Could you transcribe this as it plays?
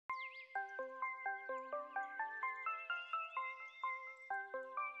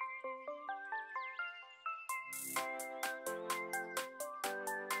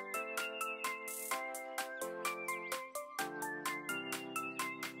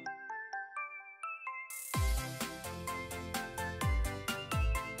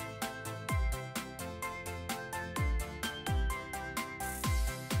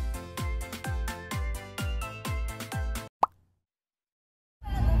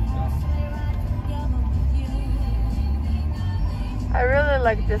I really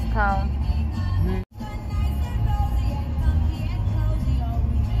like this town.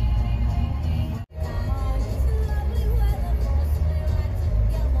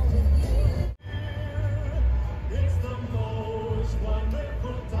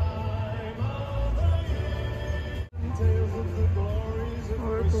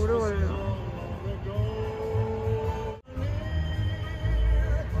 왜 이렇게 오래 걸려?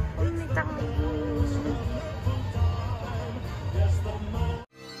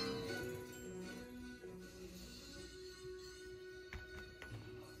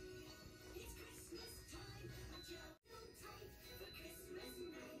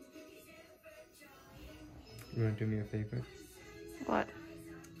 You want to do me a favor? What?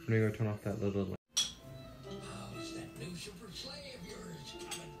 I'm gonna go turn off that little light. How's that new super sleigh of yours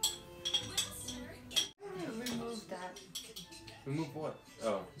coming? Remove that. Remove what?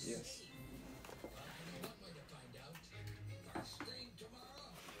 Oh, yes.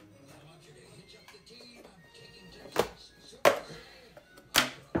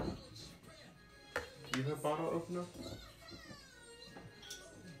 Do you have bottle opener?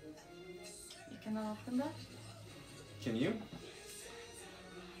 You cannot open that? Can you?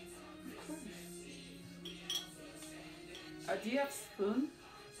 Do you have spoon?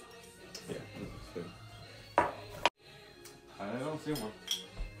 Yeah, spoon. I don't see one.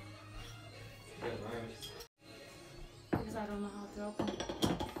 Yeah, nice. Because I don't know how to open it.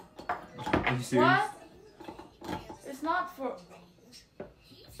 Are you serious? What? It's not for...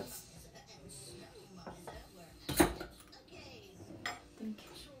 Thank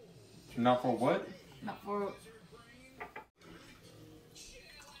you. Not for what? Not for...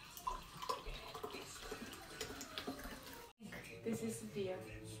 This is beer.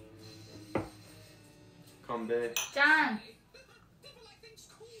 Come back. 짠!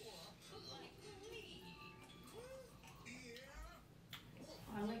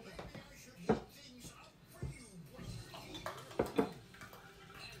 I like it.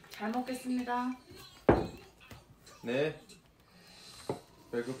 잘 먹겠습니다. 네.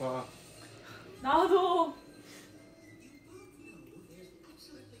 배고파. 나도!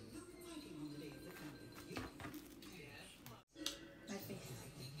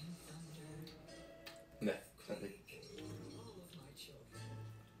 네. 네.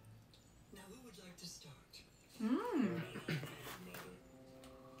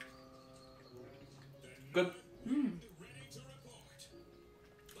 끝.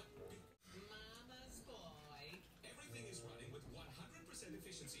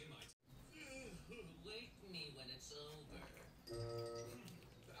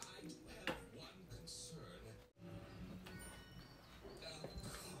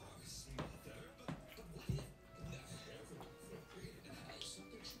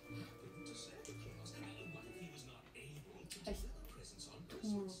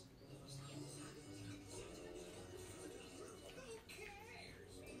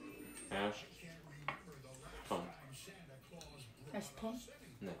 Ash. Tom. 아시톤?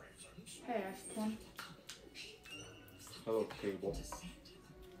 네. Hey, 아시톤. Hello, cable.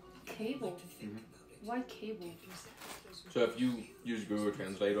 Cable? Why cable? So if you use Google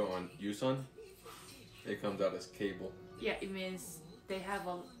Translator on Yusun, it comes out as cable. Yeah, it means they have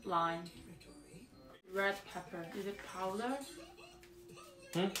a line. Red pepper. Is it powder?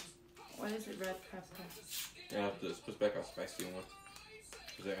 Why is it red pepper? Yeah, this puts back a spicy one.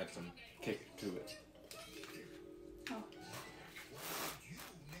 Because they add some kick to it. Oh.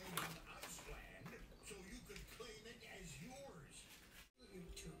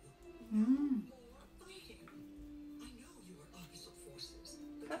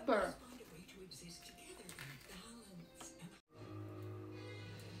 Pepper.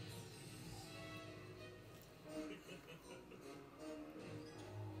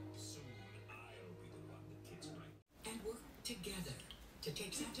 And work together to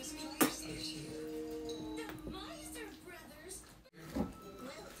take Santa's place this year. The Miser brothers.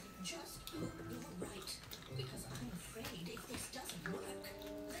 Well, just hope you're right, because I'm afraid if this doesn't work,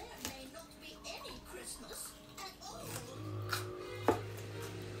 there may not be any Christmas at all.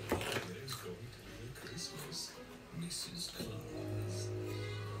 There's going to be a Christmas, Mrs. Claus.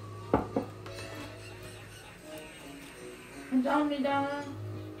 감사합니다.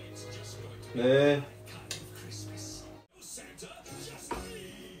 네.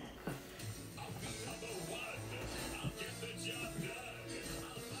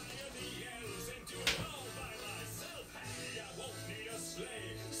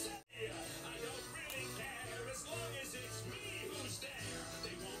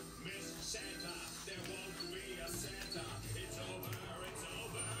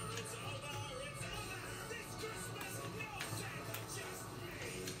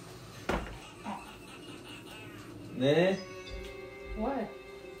 Nah. What?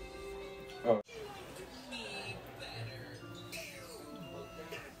 Oh.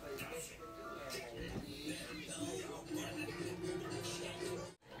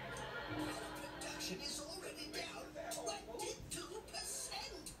 Is already down 22%.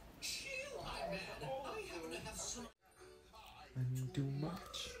 Chill, man. I happen to have some. Too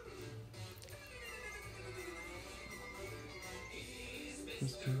much.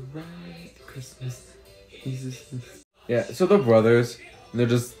 Mr. Right Christmas. Yeah, so they're brothers. They're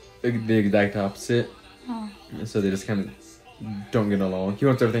just the exact opposite. Oh. So they just kind of don't get along. He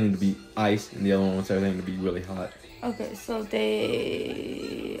wants everything to be ice, and the other one wants everything to be really hot. Okay, so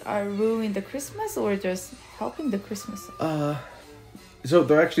they are ruining the Christmas or just helping the Christmas? So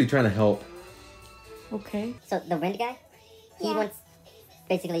they're actually trying to help. Okay. So the rent guy, he wants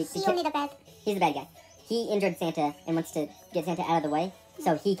basically He's only the bad. he's the bad guy. He injured Santa and wants to get Santa out of the way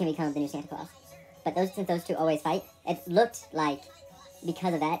so he can become the new Santa Claus. But since those two always fight, it looked like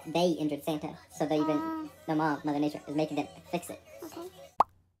because of that they injured Santa. So they even the mom, Mother Nature, is making them fix it. Okay.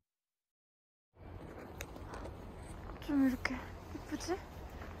 좀 이렇게 예쁘지?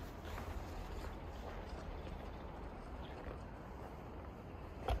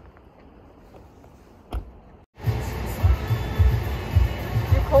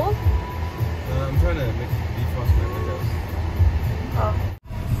 You cold? I'm trying to make defrost my windows. Oh.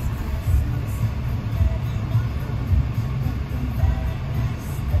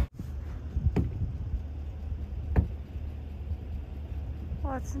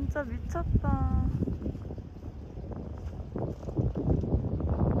 와 진짜 미쳤다.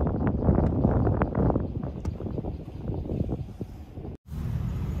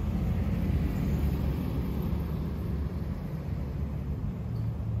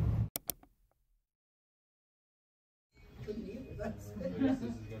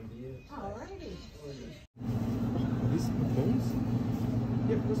 These balloons?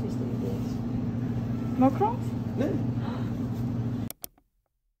 Yeah, Christmas balloons. 마크롱? Yeah.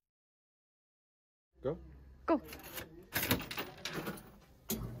 Go. 고!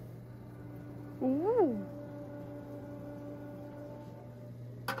 오!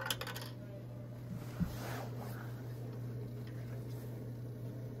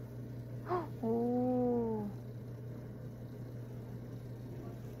 오!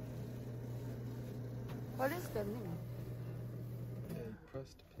 What is the name? A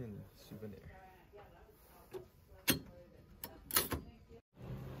pressed pin souvenir.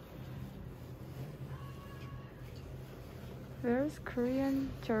 Where's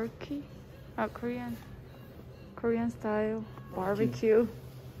Korean jerky? Korean style barbecue.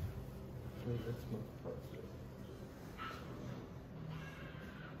 That's my part.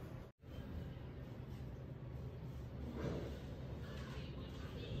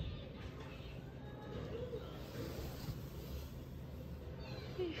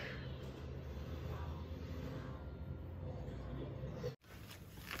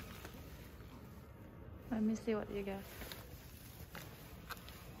 Let me see what you get.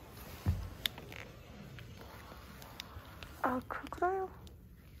 아, crocodile?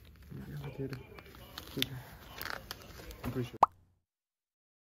 Potato. I'm pretty sure.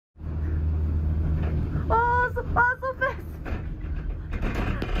 Oh, so fast!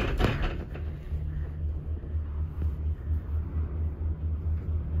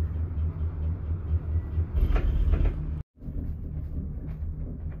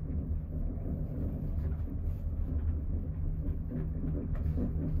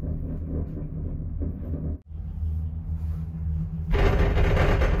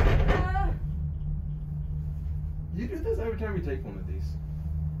 You do this every time you take one of these.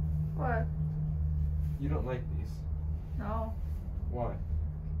 What? You don't like these. No. Why?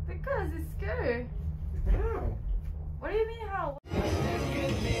 Because it's scary. How? What do you mean how?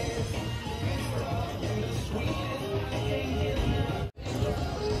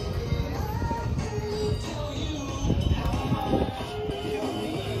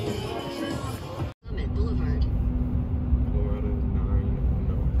 Boulevard. Colorado 9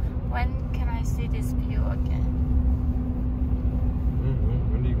 North. When can I see this view again?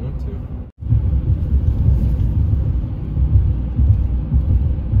 When do you want to?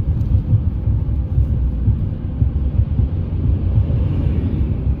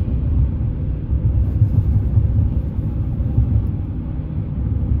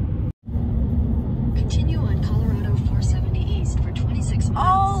 Continue on Colorado 470 East for 26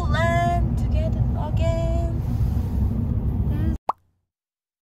 miles. Oh, land together again.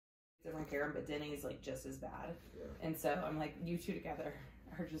 Different Karen, but Denny's like just as bad. And so I'm like, you two together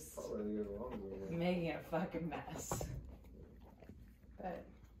are just making a fucking mess. But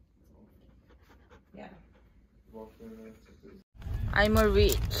yeah. I'm a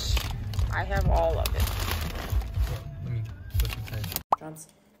rich. I have all of it. Let me look inside. Drums.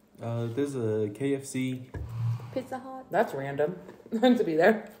 There's a KFC. Pizza Hut. That's random to be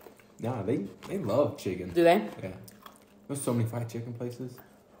there. Nah, they love chicken. Do they? Yeah. There's so many fried chicken places.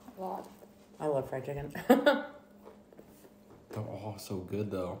 A lot. I love fried chicken. They're all so good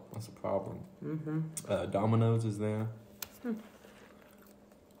though. That's a problem. Mm-hmm. Domino's is there. You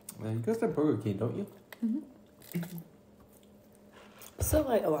guys have Burger King, don't you? Still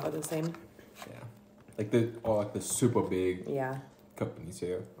like a lot of the same. Yeah. Like the super big Yeah. companies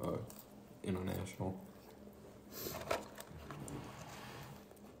here are international.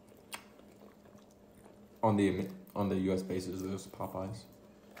 On the US bases, there's Popeyes,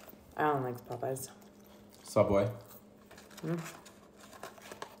 I don't like Popeyes. Subway.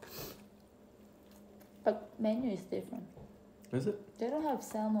 But menu is different. Is it? They don't have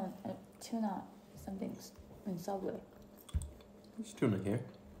salmon, tuna, something in Subway. There's tuna here.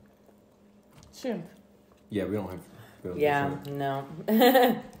 Shrimp. Yeah, we don't have. Yeah, no.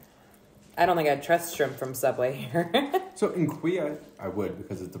 I don't think I'd trust shrimp from Subway here. So in Korea, I would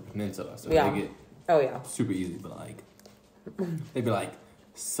because it's a peninsula, so Yeah. they get Oh yeah. super easy. But like, they'd be like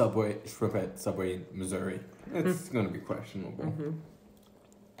Subway shrimp at Subway in Missouri. It's gonna be questionable.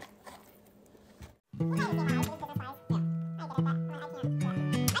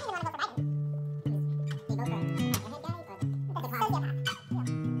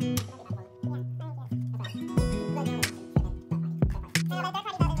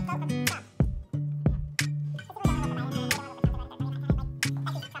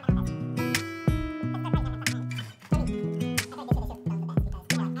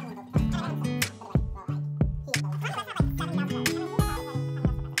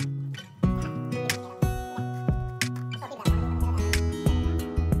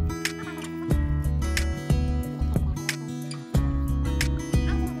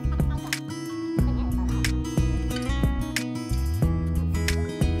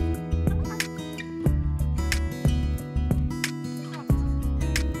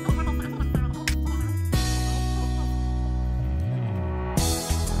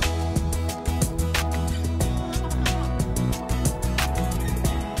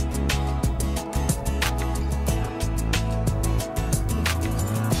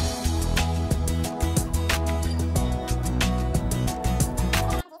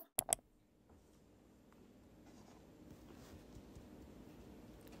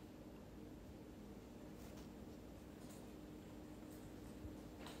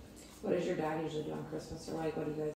 What does your dad usually do on Christmas, or what do you guys